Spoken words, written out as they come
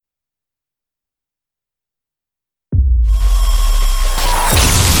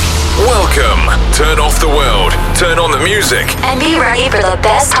Welcome. Turn off the world, turn on the music, and be ready for the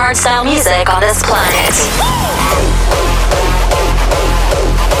best hardstyle music on this planet.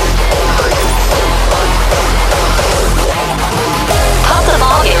 Pop the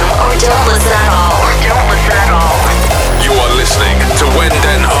volume or don't listen at all. You are listening to When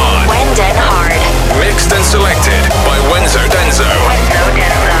Den Hard. When Den Hard. Mixed and selected by Wenzo Denzo.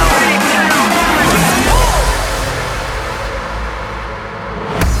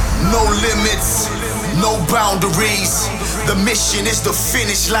 No limits, no boundaries. The mission is the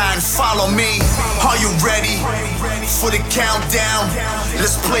finish line. Follow me. Are you ready for the countdown?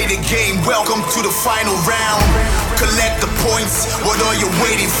 Let's play the game. Welcome to the final round. Collect the points. What are you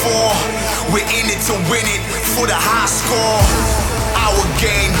waiting for? We're in it to win it for the high score. Our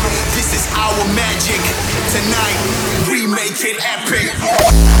game. This is our magic. Tonight we make it epic.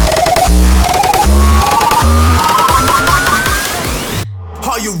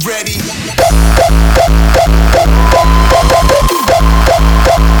 Are you ready?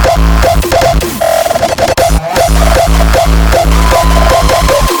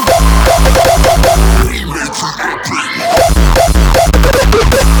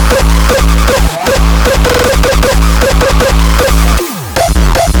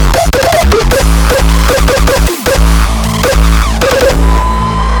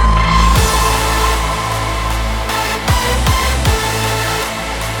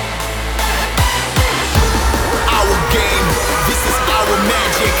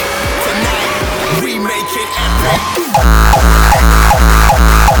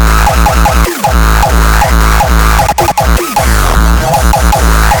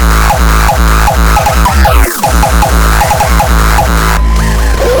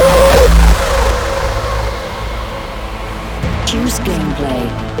 Choose gameplay.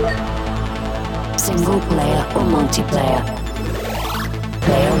 Single player or multiplayer.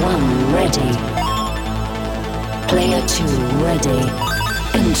 Player 1 ready. Player 2 ready.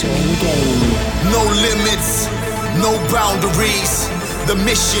 Entering game. No limits, no boundaries. The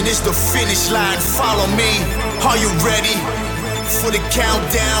mission is the finish line. Follow me. Are you ready for the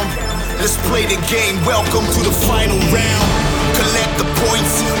countdown? Let's play the game. Welcome to the final round. Collect the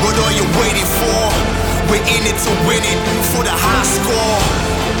points. What are you waiting for? We're in it to win it for the high score.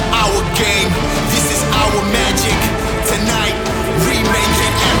 Our game. This is our magic. Tonight we make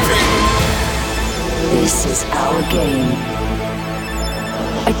it epic. This is our game.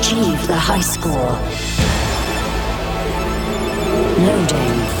 Achieve the high score.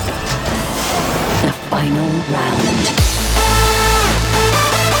 Loading. The final round.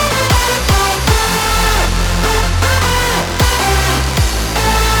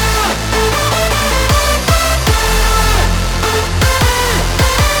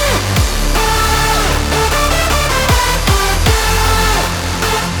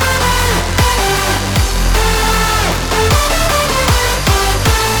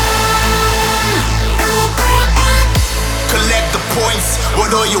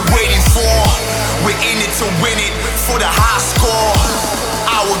 What are you waiting for? We're in it to win it for the high score.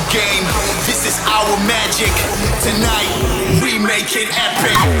 Our game, this is our magic. Tonight, we make it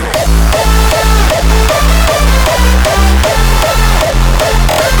epic.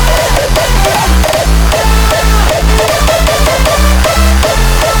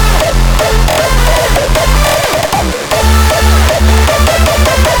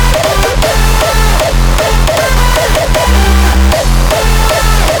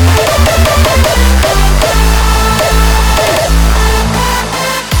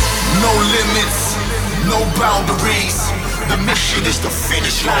 Boundaries. The mission is the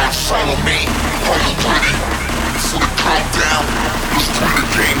finish line. Follow me. Are you ready for the countdown? Let's play the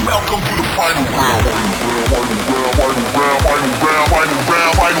game. Welcome to the final round.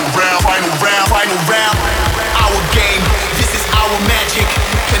 Final round. Our game. This is our magic.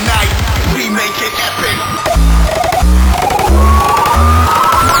 Tonight we make it epic.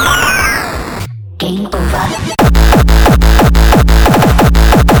 Game over.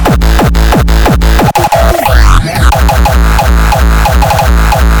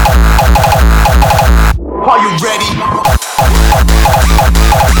 Are you ready?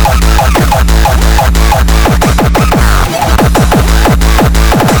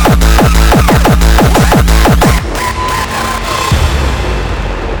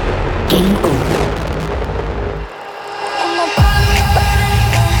 Game over.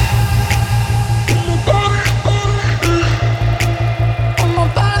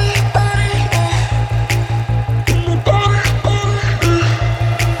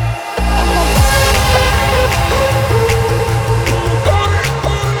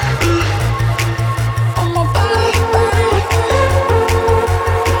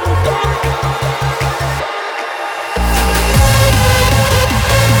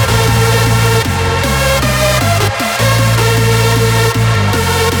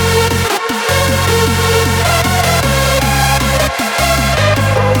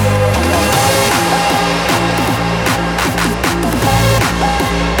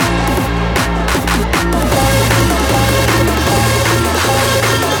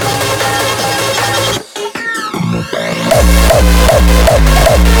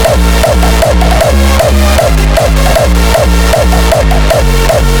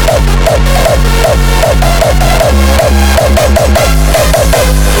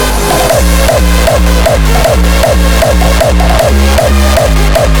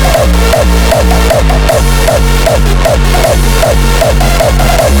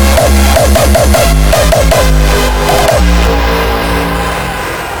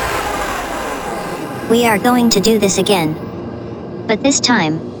 We are going to do this again. But this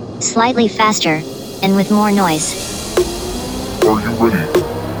time, slightly faster, and with more noise. Are you ready?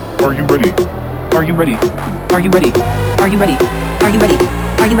 Are you ready? Are you ready? Are you ready? Are you ready? Are you ready?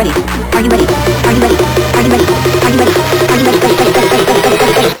 Are you ready? Are you ready? Are you ready? Are you ready? Are you ready? Are you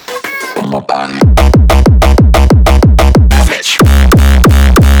ready? On my body.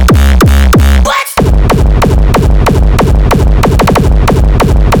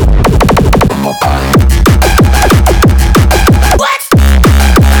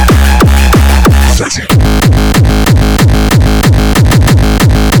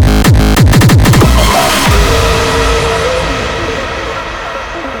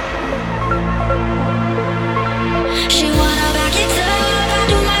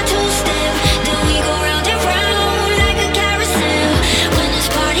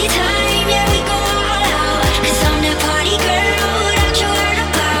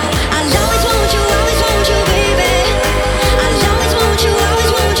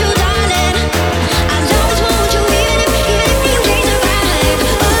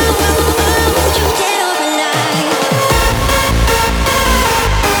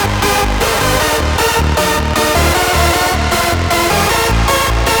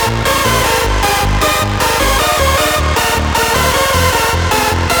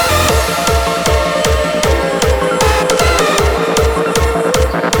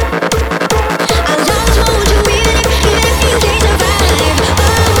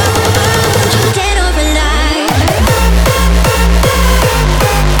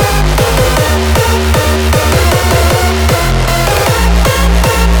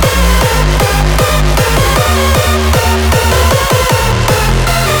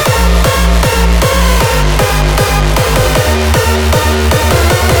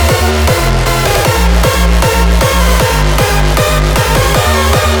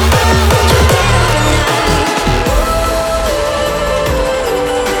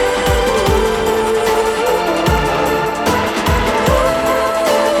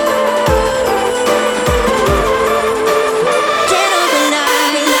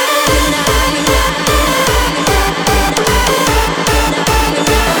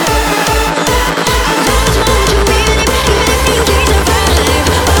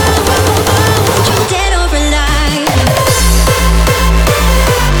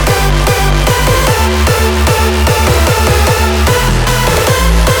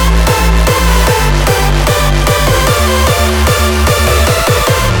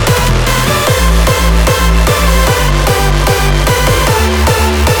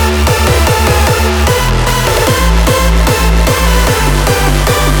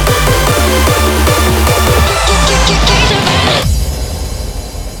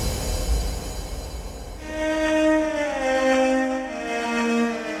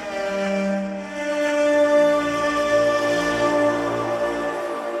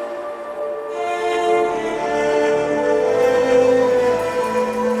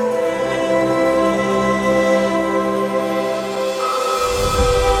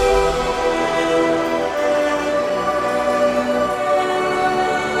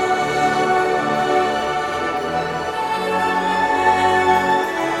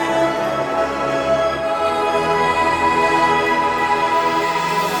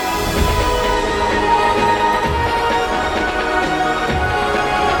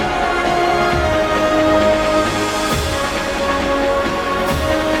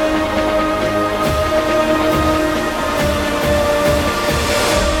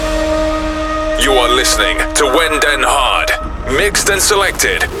 You are listening to When Den Hard, mixed and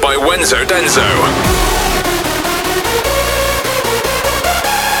selected by Wenzo Denzo.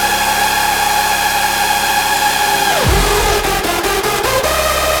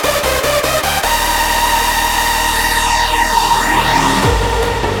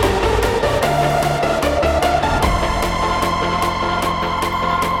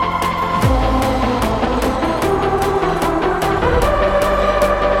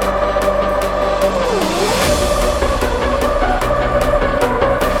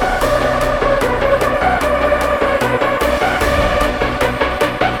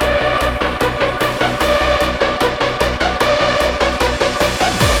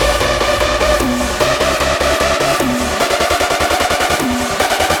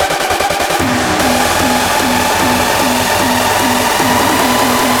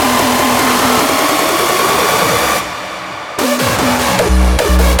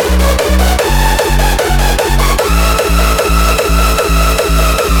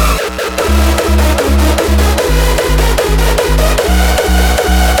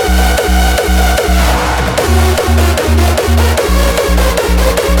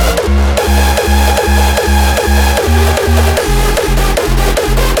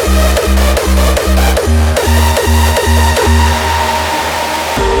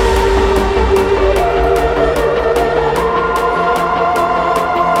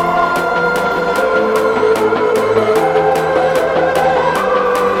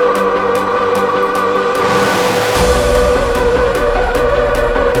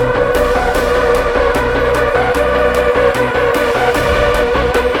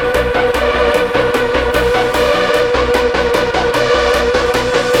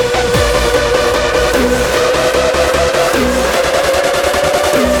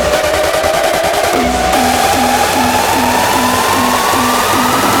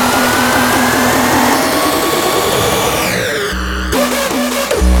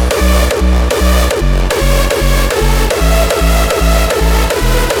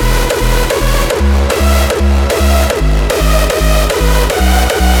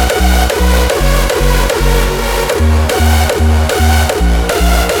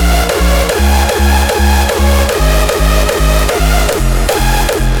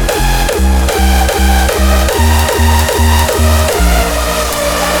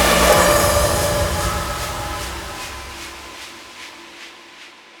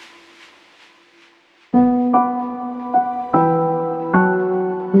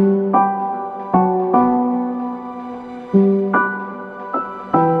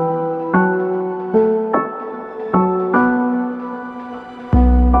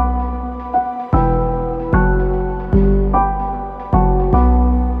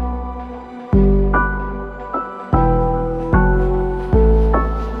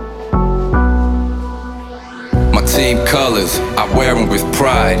 team colors, I wear them with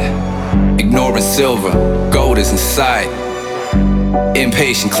pride. Ignoring silver, gold is inside.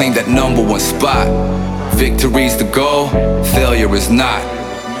 Impatient, claim that #1 spot. Victory's the goal, failure is not.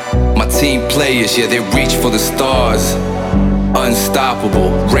 My team players, yeah, they reach for the stars. Unstoppable,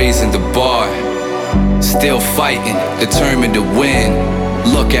 raising the bar. Still fighting, determined to win.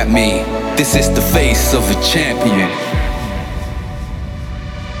 Look at me, this is the face of a champion.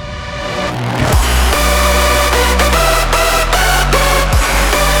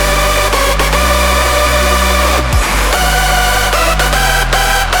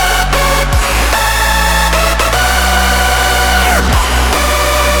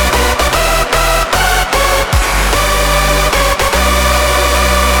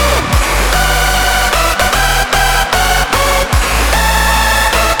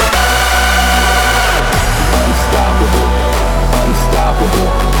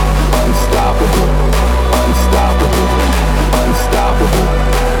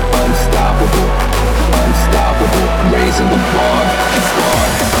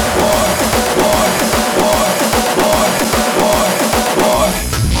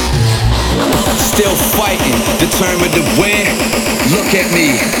 Still fighting, determined to win. Look at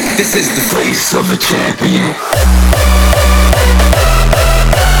me, this is the face of a champion.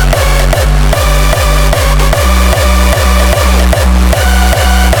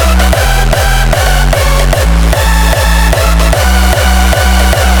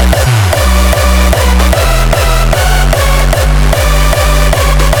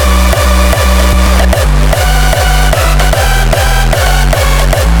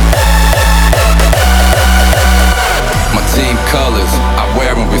 Colors, I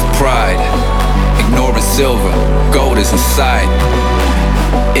wear them with pride. Ignoring silver, gold is inside.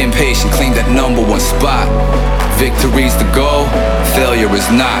 Impatient, claim that #1 spot. Victory's the goal, failure is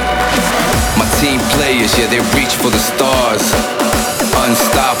not. My team players, yeah, they reach for the stars.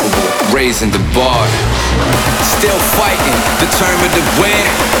 Unstoppable, raising the bar. Still fighting, determined to win.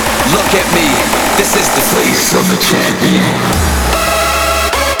 Look at me, this is the face of a champion.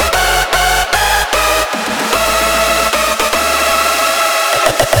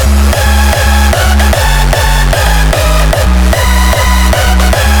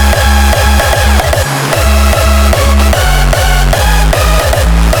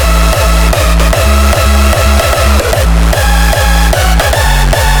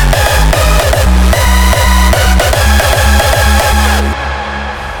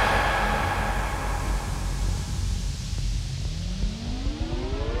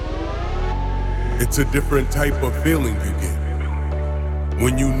 It's a different type of feeling you get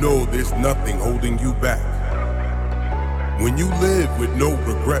when you know there's nothing holding you back. When you live with no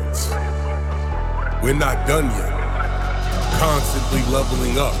regrets. We're not done yet. Constantly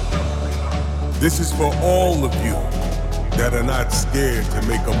leveling up. This is for all of you that are not scared to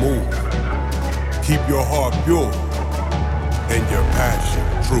make a move. Keep your heart pure and your passion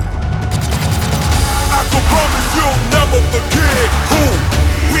true. I can promise you'll never forget who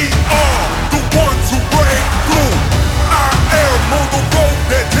we are. The ones who break through. I am on the road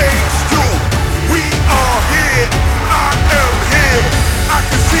that takes you. We are here. I am here. I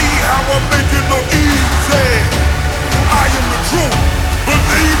can see how I'm making it easy. I am the truth.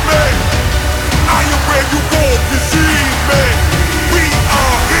 Believe me. I am where you want to see me. We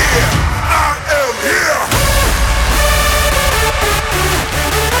are here. I am here.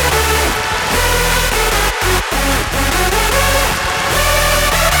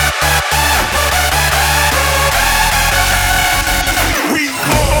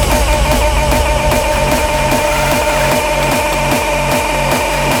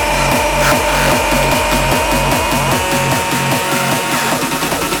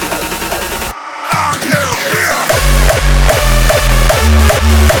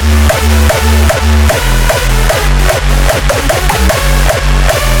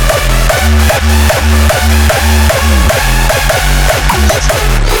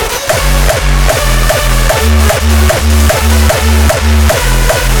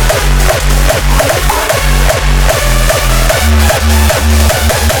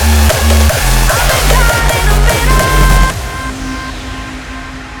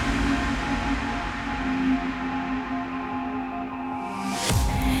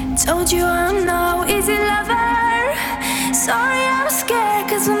 Told you I'm no easy lover. Sorry I'm scared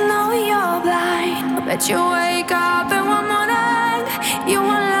cause I know you're blind. I bet you wake up in one morning, you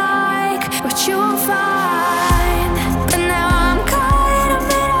won't like what you won't find. But now I'm caught in the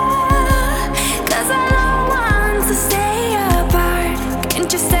middle, cause I don't want to stay apart.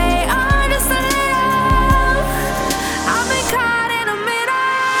 Can't you stay honest a little? I've been caught in the middle.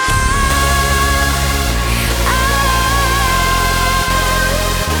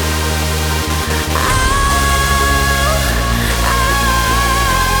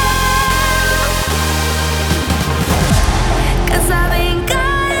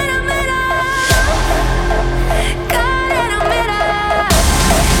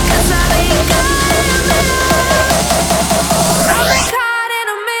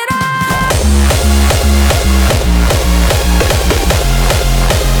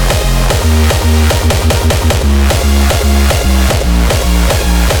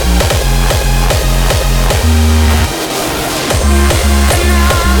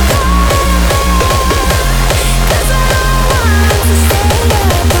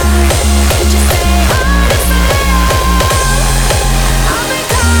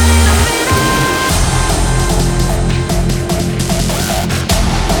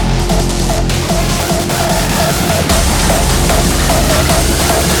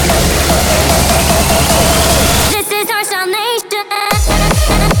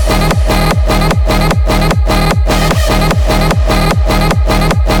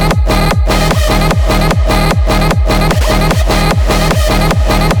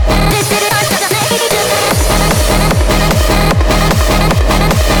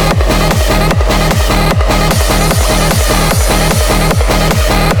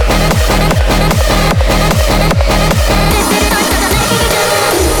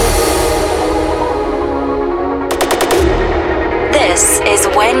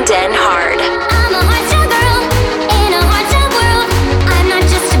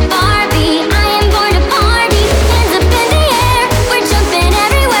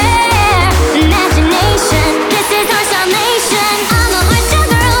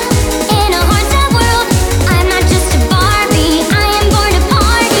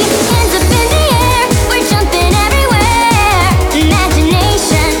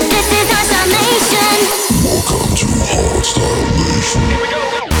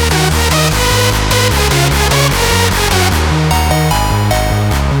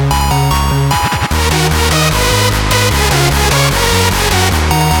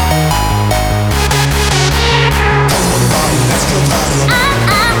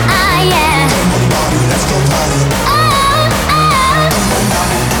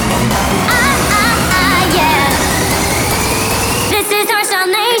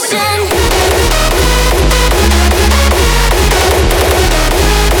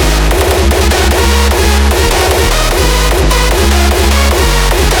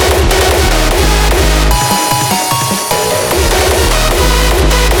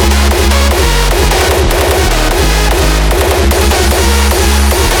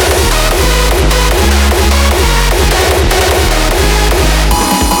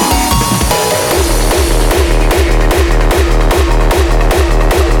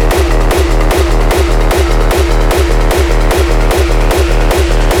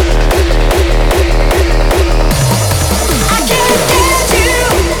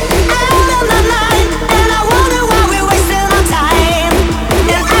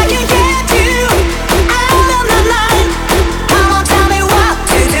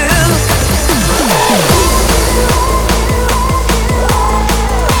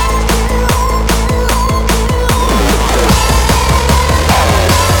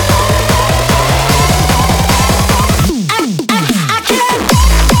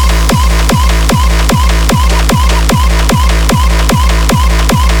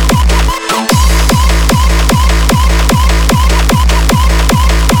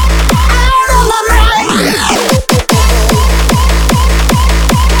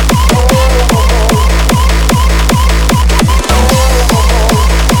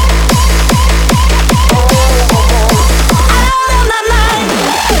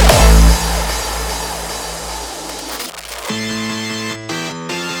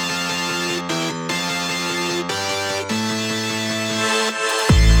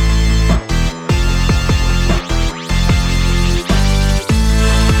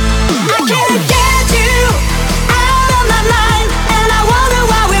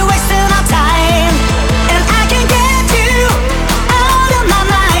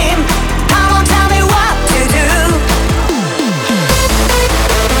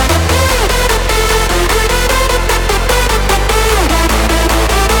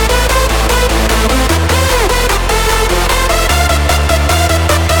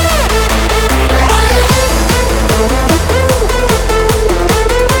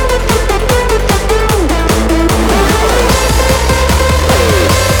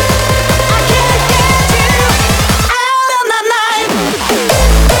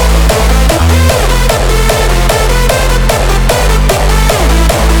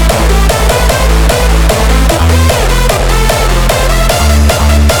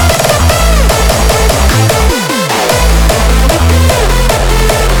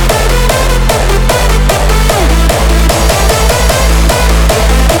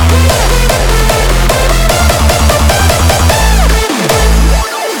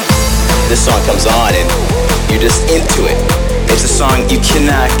 this song comes on and you're just into it. It's a song you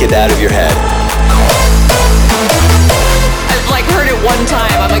cannot get out of your head. I've like heard it one time.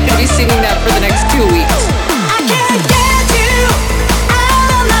 I'm like gonna be singing that for the next 2 weeks. I can't get you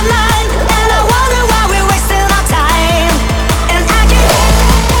out of my mind, and I wonder why we're wasting our time. And I can't get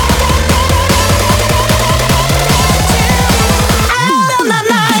you out of my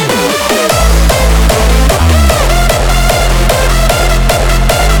mind.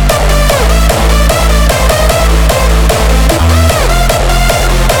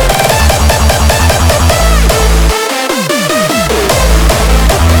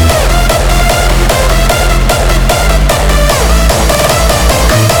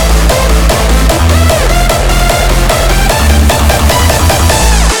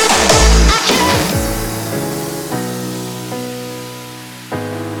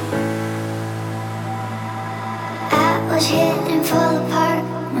 Was hit and fall apart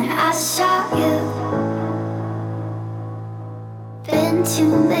when I saw you. Been too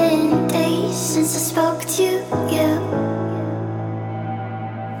many days since I spoke to you.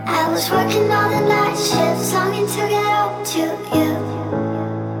 I was working all the night shifts, longing to get home to you.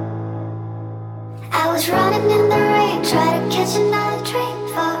 I was running in the rain, trying to catch another train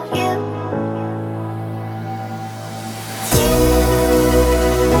for you.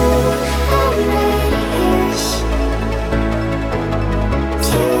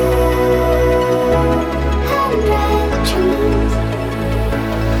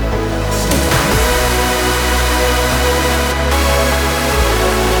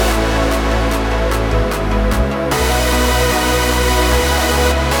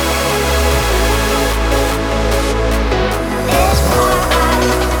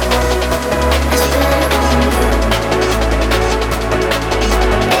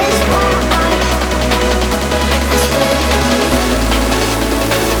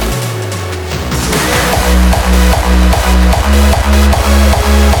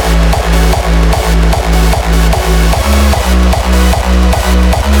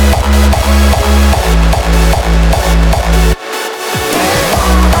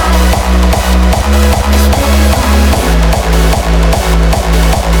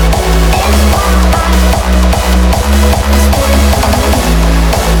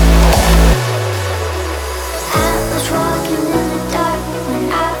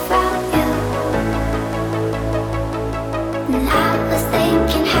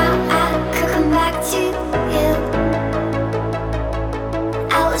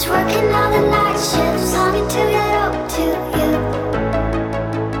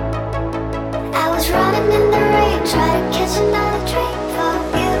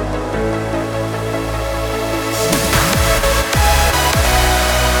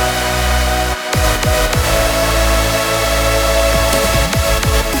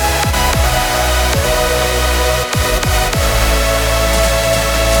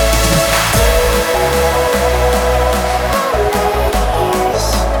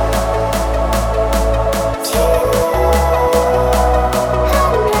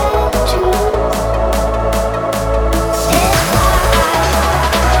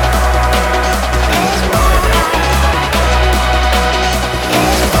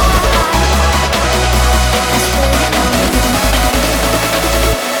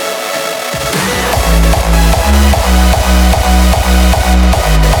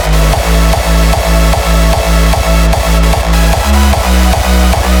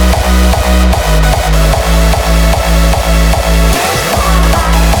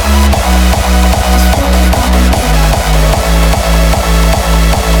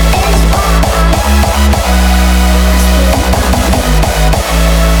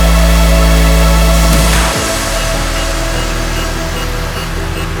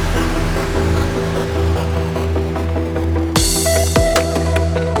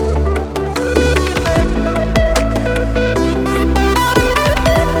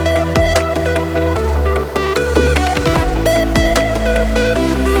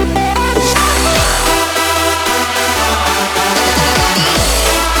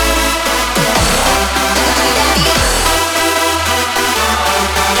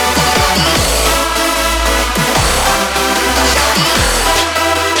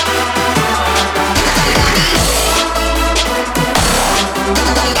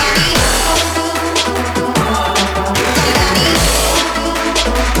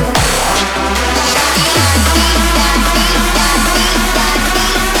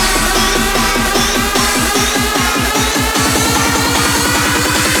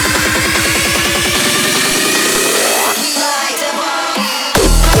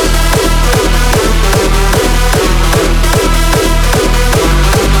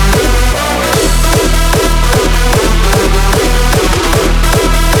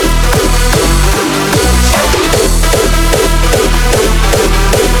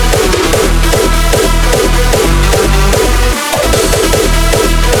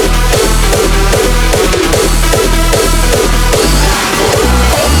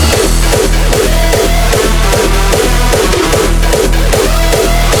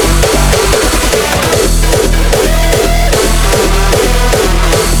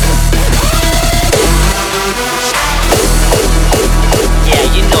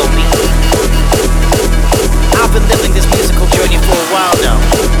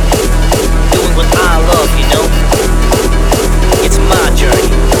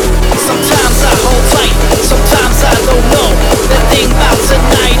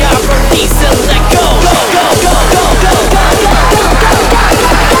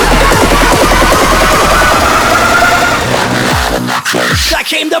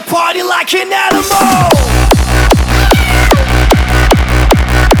 came to party like an animal.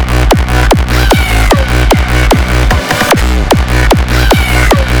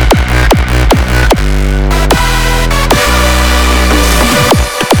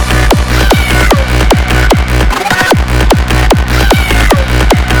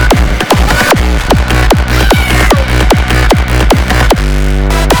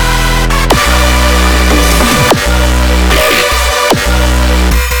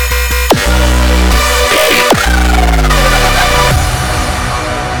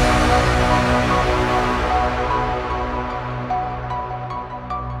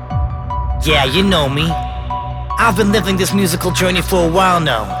 Yeah, you know me. I've been living this musical journey for a while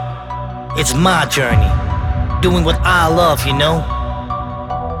now. It's my journey, doing what I love, you know.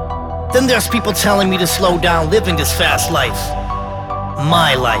 Then there's people telling me to slow down living this fast life.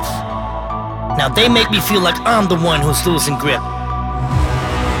 My life. Now they make me feel like I'm the one who's losing grip.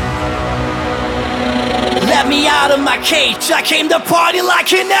 Let me out of my cage, I came to party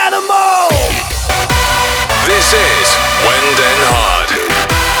like an animal. This is Wend and Hard.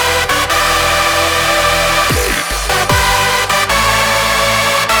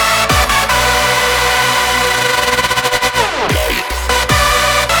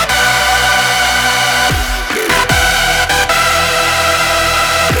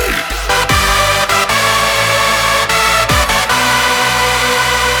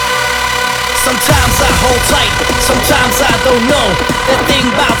 Sometimes I hold tight, sometimes I don't know. The thing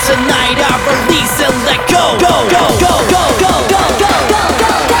about tonight, I release and let go. Go, go, go, go, go, go, go, go, go,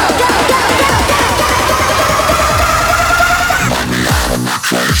 go, go, go.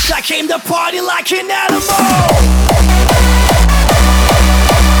 I came to party like an animal.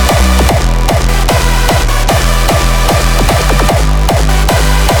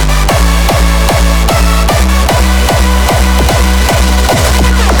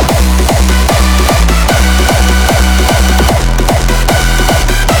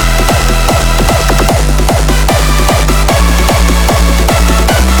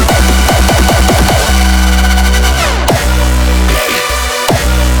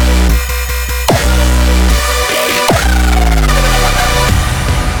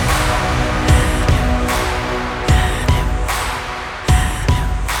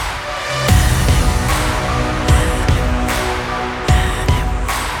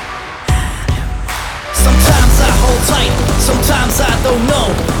 Sometimes I don't know.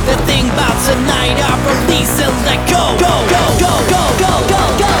 The thing about tonight, I release and let go. Go, go, go, go, go, go,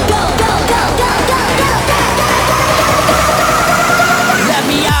 go, go, go, go, go, go. Let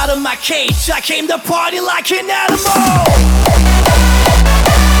me out of my cage. I came to party like an animal.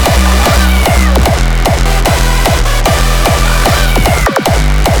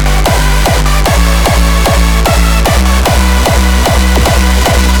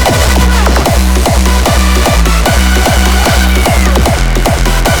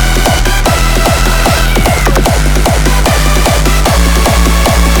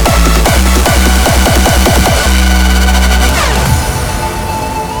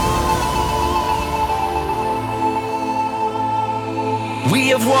 We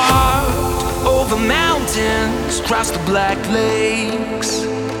have walked over mountains, crossed the Black Lakes,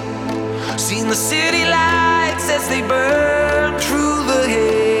 seen the city lights as they burn through the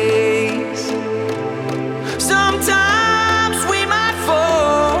haze. Sometimes we might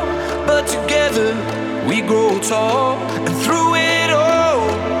fall, but together we grow tall. And through it all,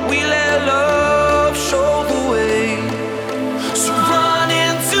 we let love show the way. So run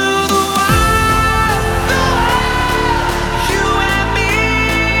into the wild, you and me.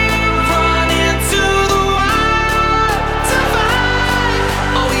 Run into the wild to find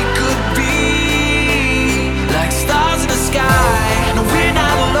all we could be, like stars in the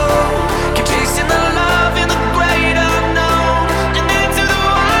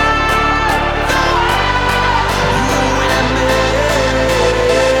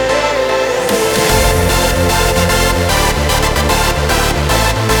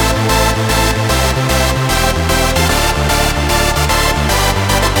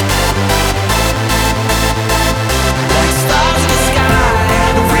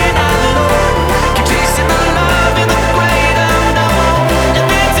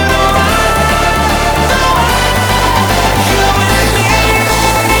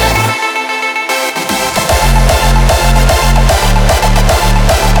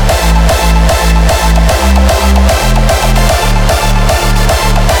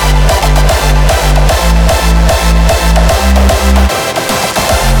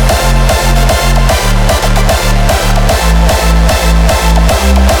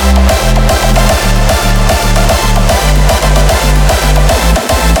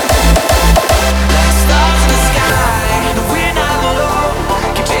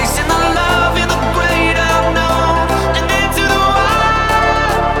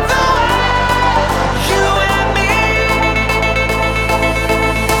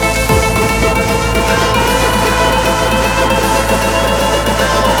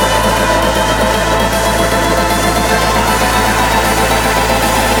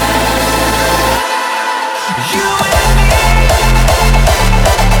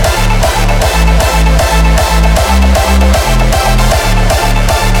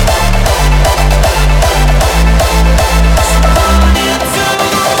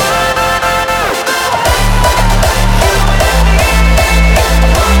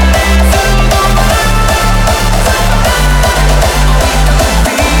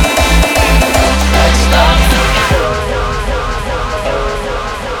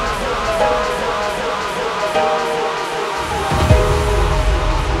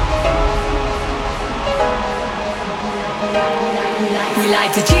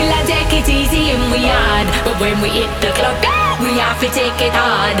like to chill and take it easy and we hard. But when we hit the club, we have to take it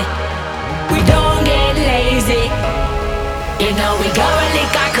hard. We don't get lazy. You know we go a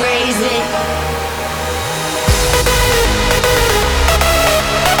liquor crazy.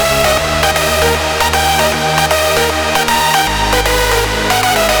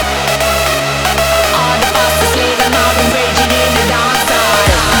 All the fastest lay them out and raging in the dance hall.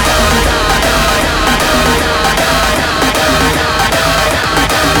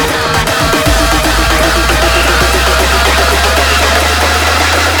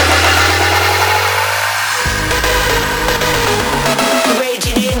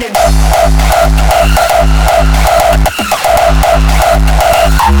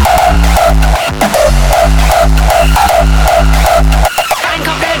 Crank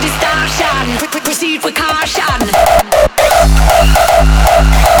up the distortion, proceed with caution.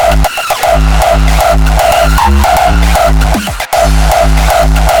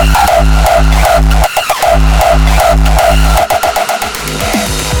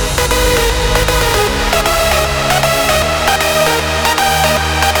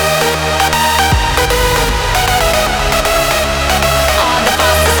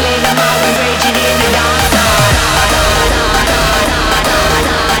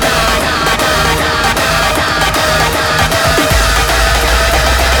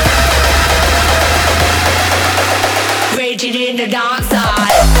 Raging in the dance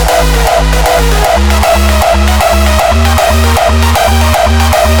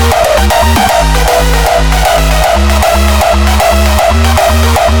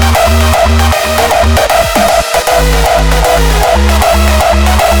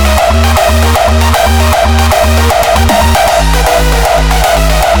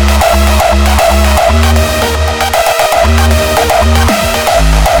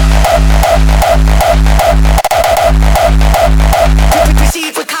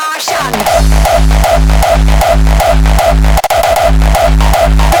proceed with caution.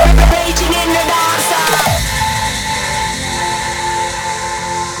 Raging in the dance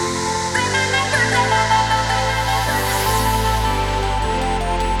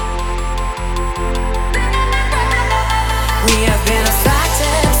We have been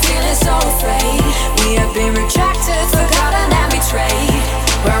affected, feeling so afraid. We have been rejected, forgotten and betrayed.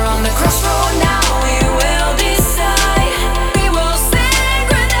 We're on the crossroad now, we will decide. We will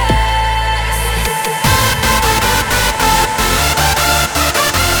synchronize.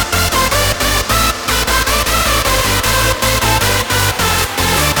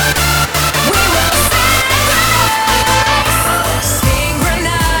 We will synchronize.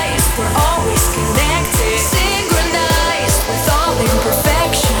 Synchronize, we're always connected. Synchronize with all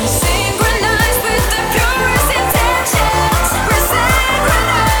imperfections. Synchronize with the purest intentions. We're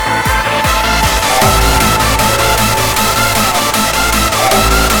synchronized.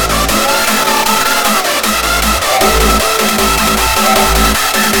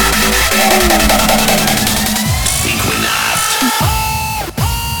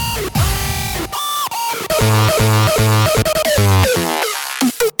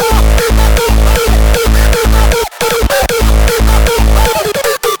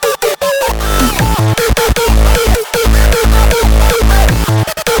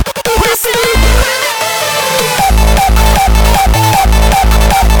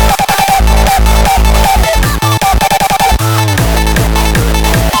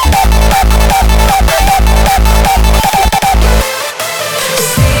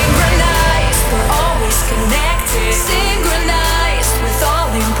 Synchronize, we're always connected. Synchronize with all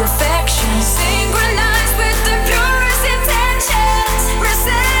imperfections. Synchronize with the purest intentions. We're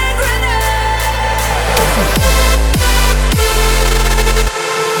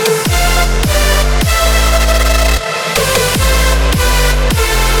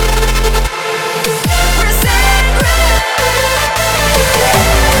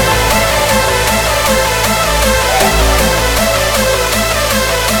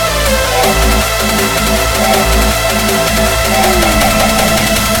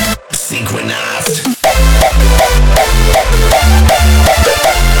Synchronized.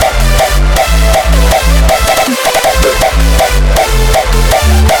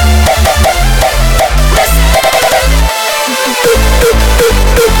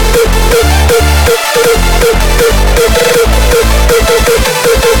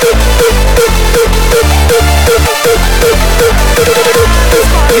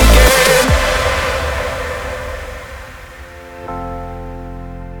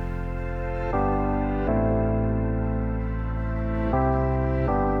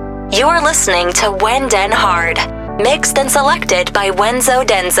 You're listening to When Den Hard, mixed and selected by Wenzo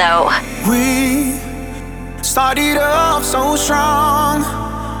Denzo. We Started off so strong,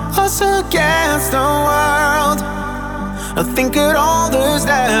 us against the world. I think it all goes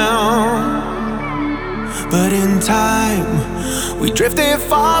down. But in time, we drifted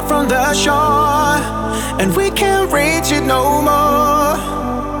far from the shore, and we can't reach it no more.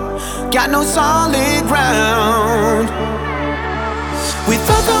 Got no solid ground. We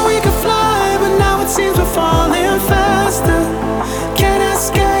thought that we could fly, but now it seems we're falling faster. Can't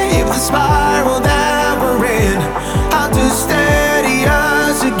escape the spiral that we're in. How to steady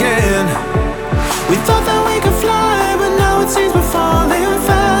us again. We thought that we could fly, but now it seems we're falling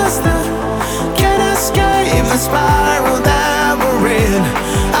faster. Can't escape the spiral that we're in.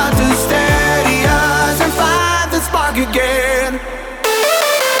 How to steady us and find the spark again.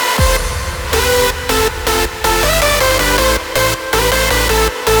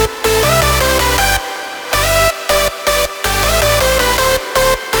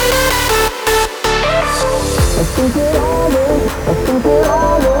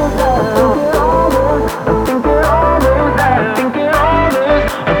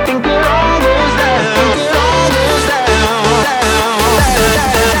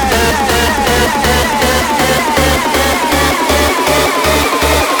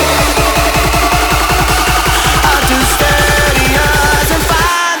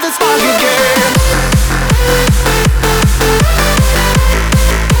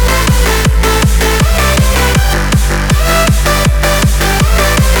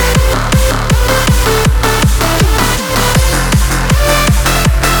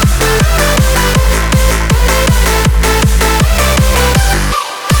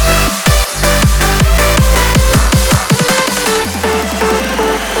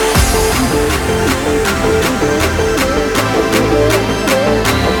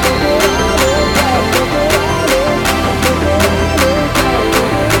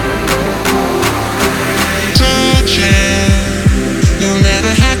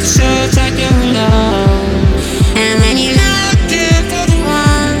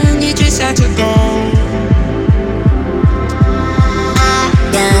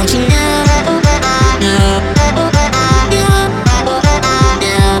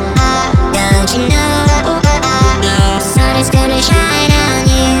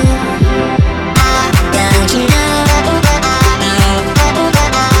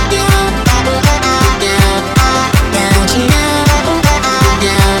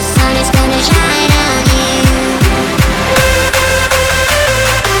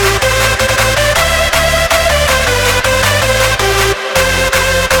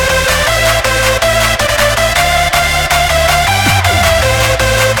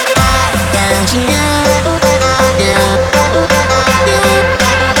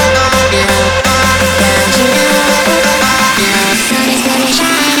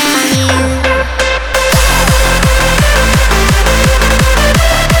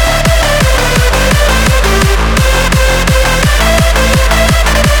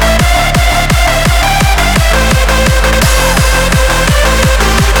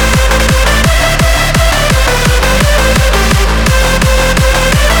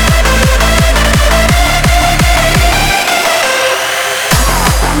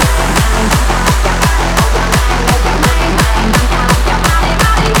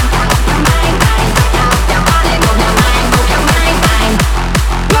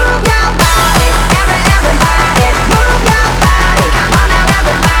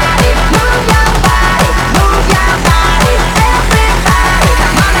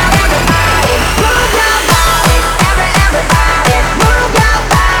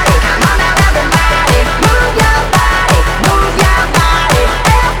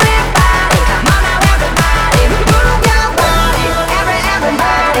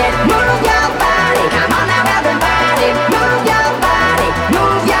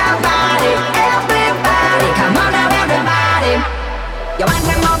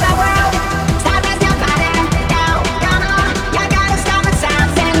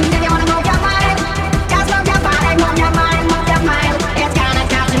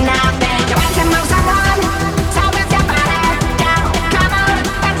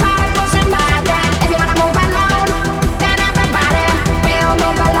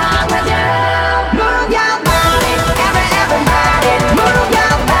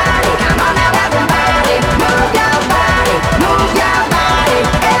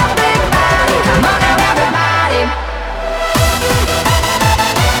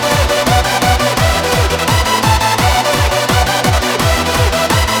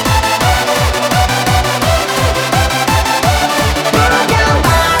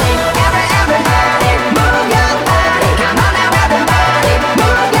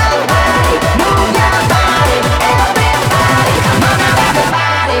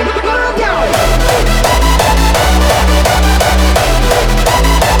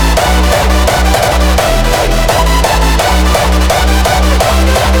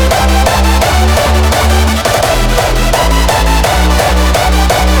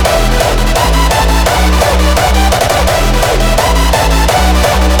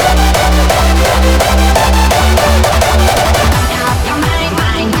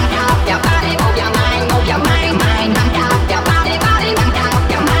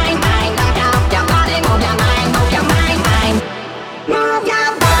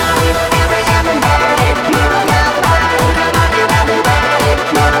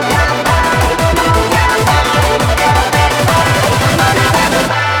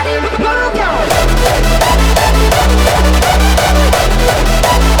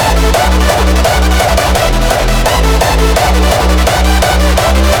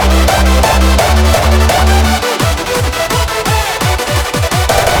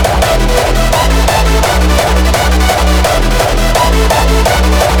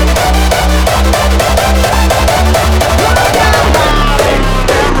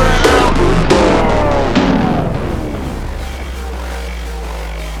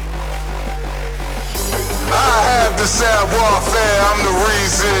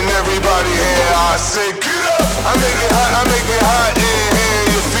 everybody here. I say, get up. I make it hot in here.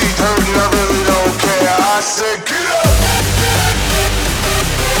 Your feet hurting, I really don't care. I say, get up.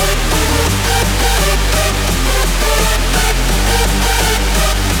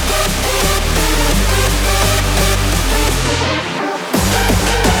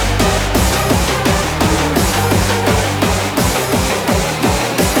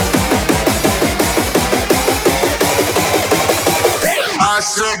 I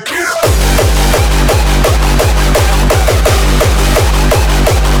said, get up!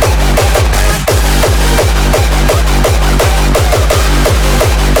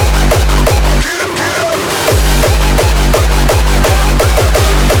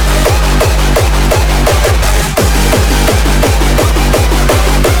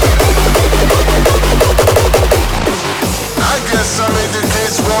 I guess I made the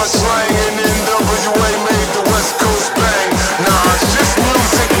kids want slang and NWA made the West Coast bang. Nah, it's just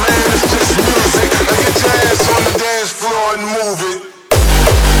music, man, it's just music. Now get your ass on the dance floor and move it.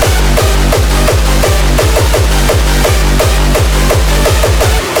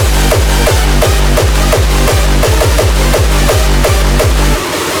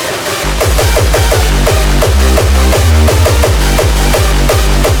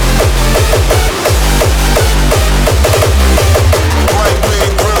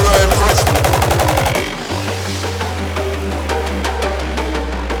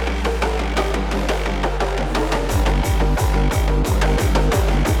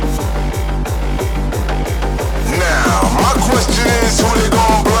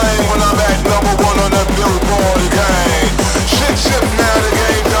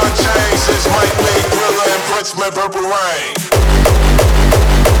 Purple Rain.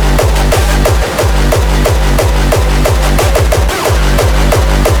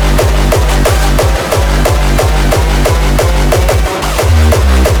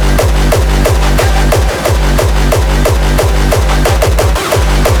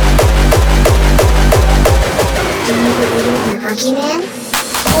 Boogeyman?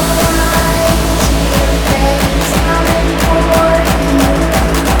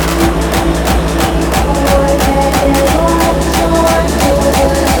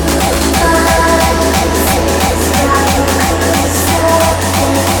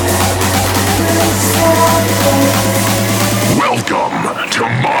 Welcome to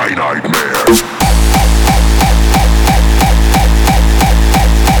my nightmare.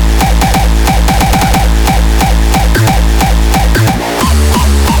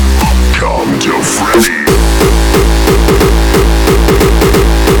 Come to Freddy.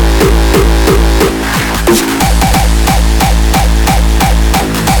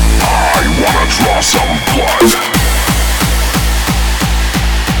 I wanna draw some blood.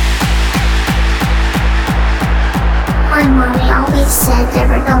 My mommy always said there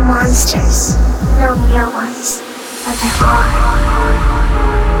were no monsters, no real ones, but there are.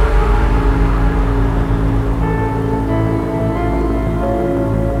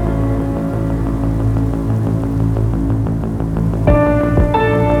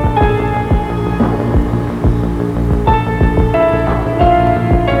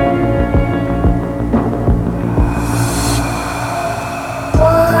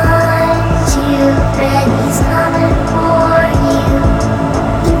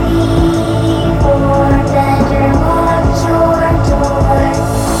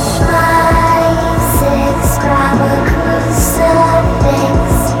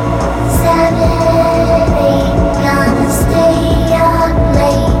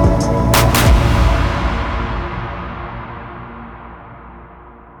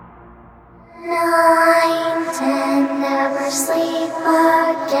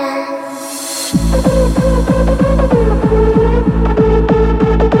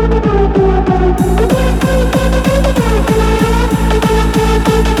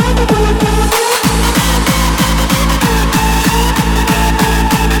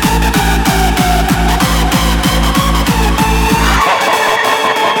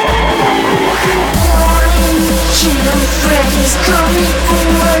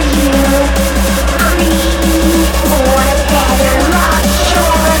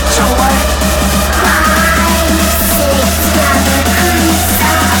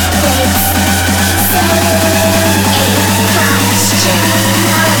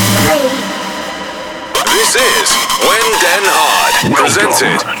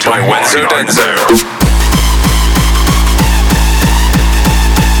 Presented by Wenzo Denzo.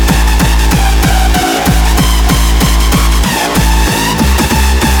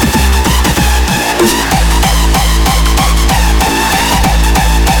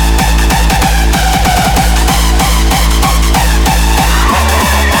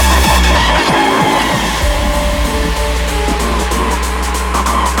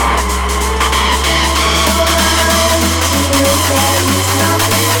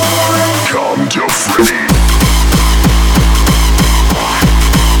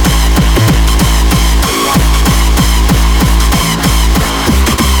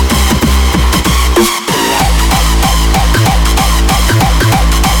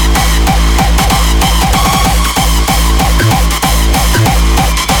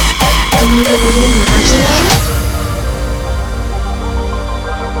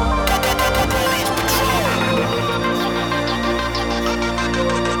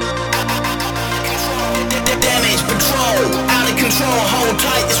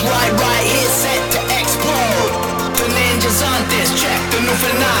 tight, it's right here, set to explode. The ninjas on this check, the new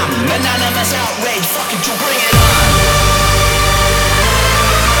phenomenon. Anonymous outrage, fuck it, you bring it on.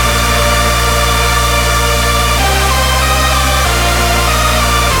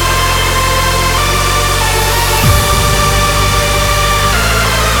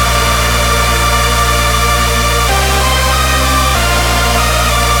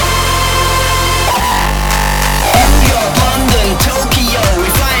 Tokyo, we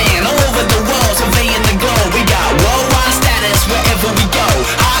flying all over the world, surveying the globe. We got worldwide status wherever we go.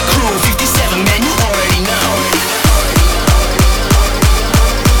 Our crew, 57, man, you already know.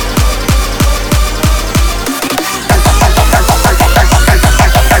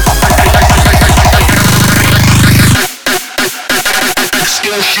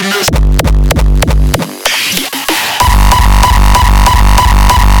 Excursionist.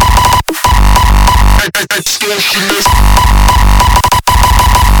 Excursionist.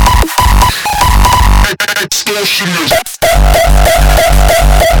 Excursionist.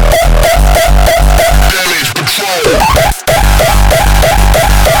 Damage control.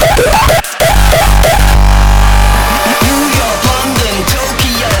 New York, London,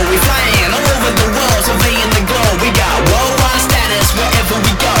 Tokyo, we flying all over the world, surveying the globe. We got worldwide status wherever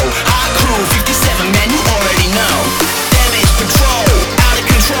we go. Our crew, 57, man, you already know. Damage control, out of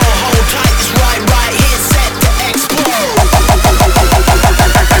control, hold tight, it's right here, set to explode.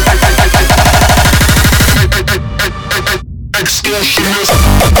 Excursionist.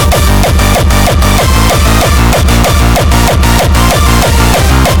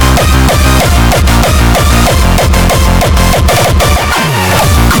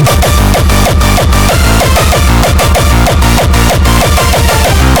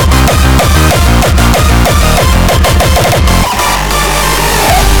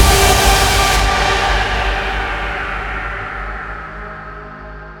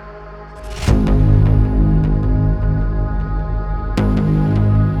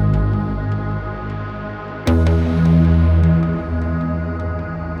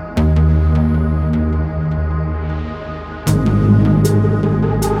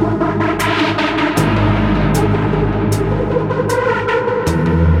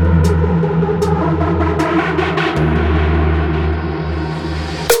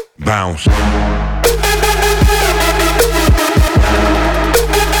 Bounce.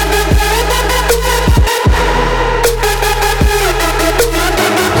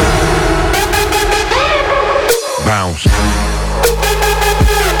 Bounce.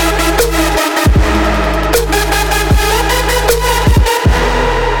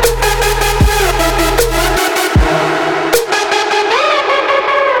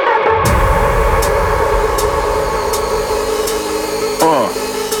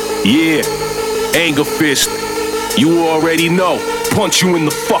 Yeah, anger fist, you already know, punch you in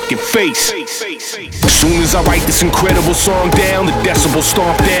the fucking face. As soon as I write this incredible song down, the decibels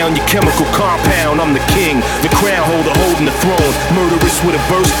stomp down your chemical compound. I'm the king, the crown holder holding the throne, murderous with a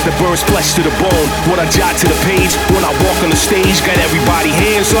verse that burns flesh to the bone. What I jot to the page, when I walk on the stage, got everybody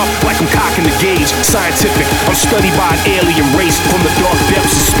hands up like I'm cocking the gauge. Scientific, I'm studied by an alien race from the dark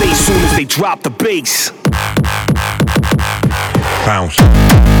depths of space. Soon as they drop the bass, bounce.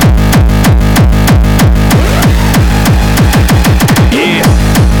 Yeah.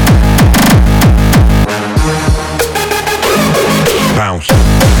 Bounce.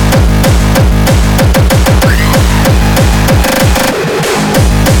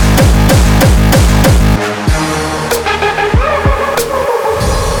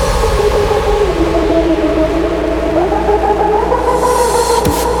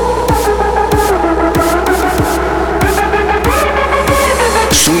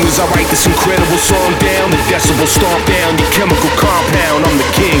 Soon as I write this incredible song down, the decibels stomp down your chemical compound. I'm the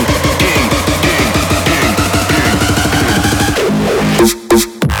king, king, king, king, king.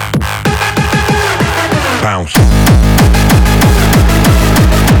 Bounce.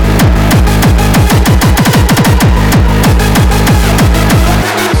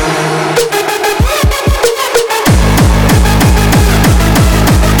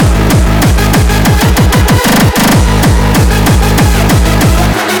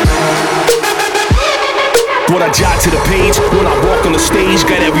 What I jot to the page, when I walk on the stage,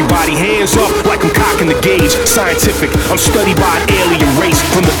 got everybody hands up like I'm cocking the gauge. Scientific, I'm studied by an alien race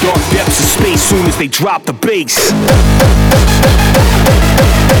from the dark depths of space. Soon as they drop the bass,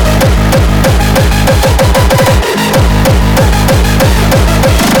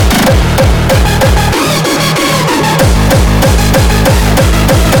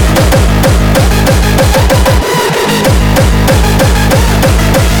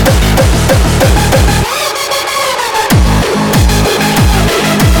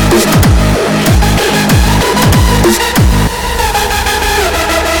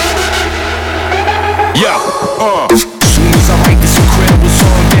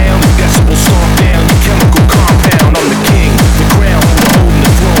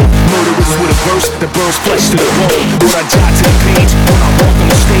 verse that burns flesh to the bone. When I jot to the page, when I walk on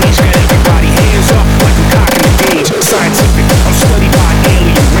the stage, got everybody hands up like I'm cocking the gauge. Scientific, I'm studied by an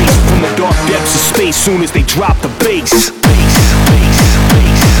alien race from the dark depths of space. Soon as they drop the bass.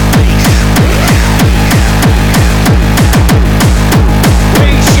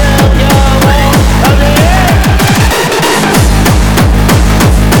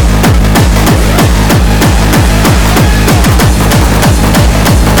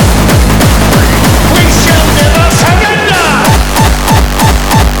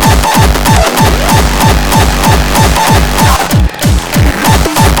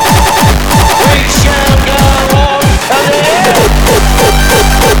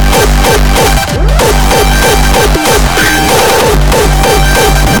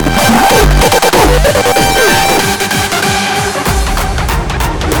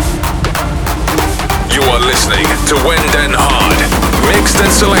 To When Den Hard, mixed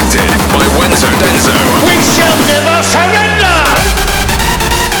and selected by Wenzo Denzo. We shall never surrender!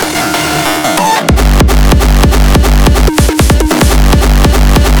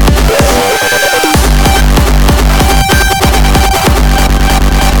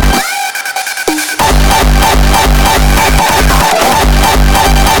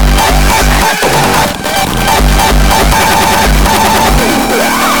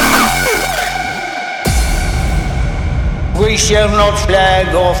 We shall not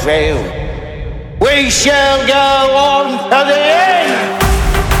flag or fail. We shall go on to the end.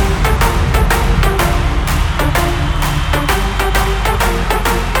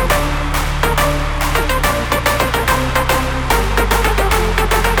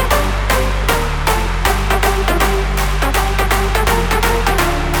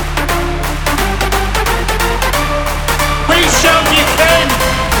 We shall defend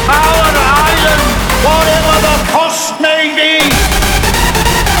our island, whatever the cost may be.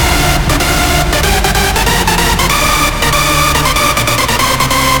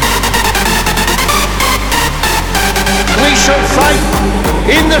 We shall fight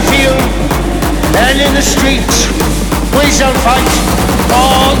in the field and in the streets. We shall fight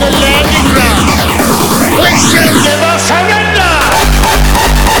on the landing ground. We shall never surrender.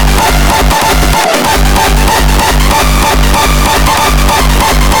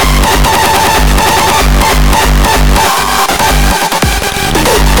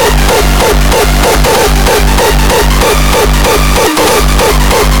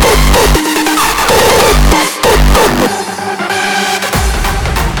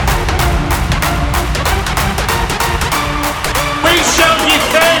 We shall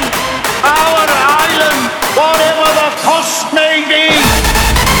defend our island, whatever the cost may be.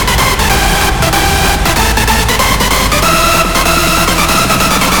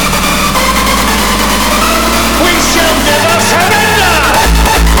 We shall never surrender.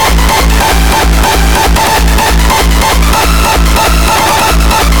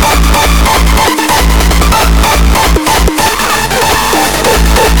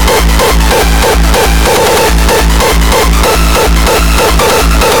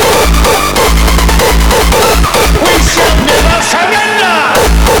 We shall never surrender!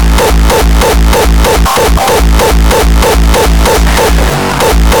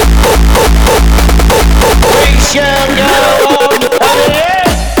 We shall go on to the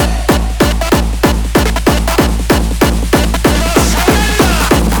end!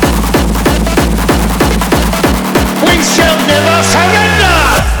 We shall never surrender!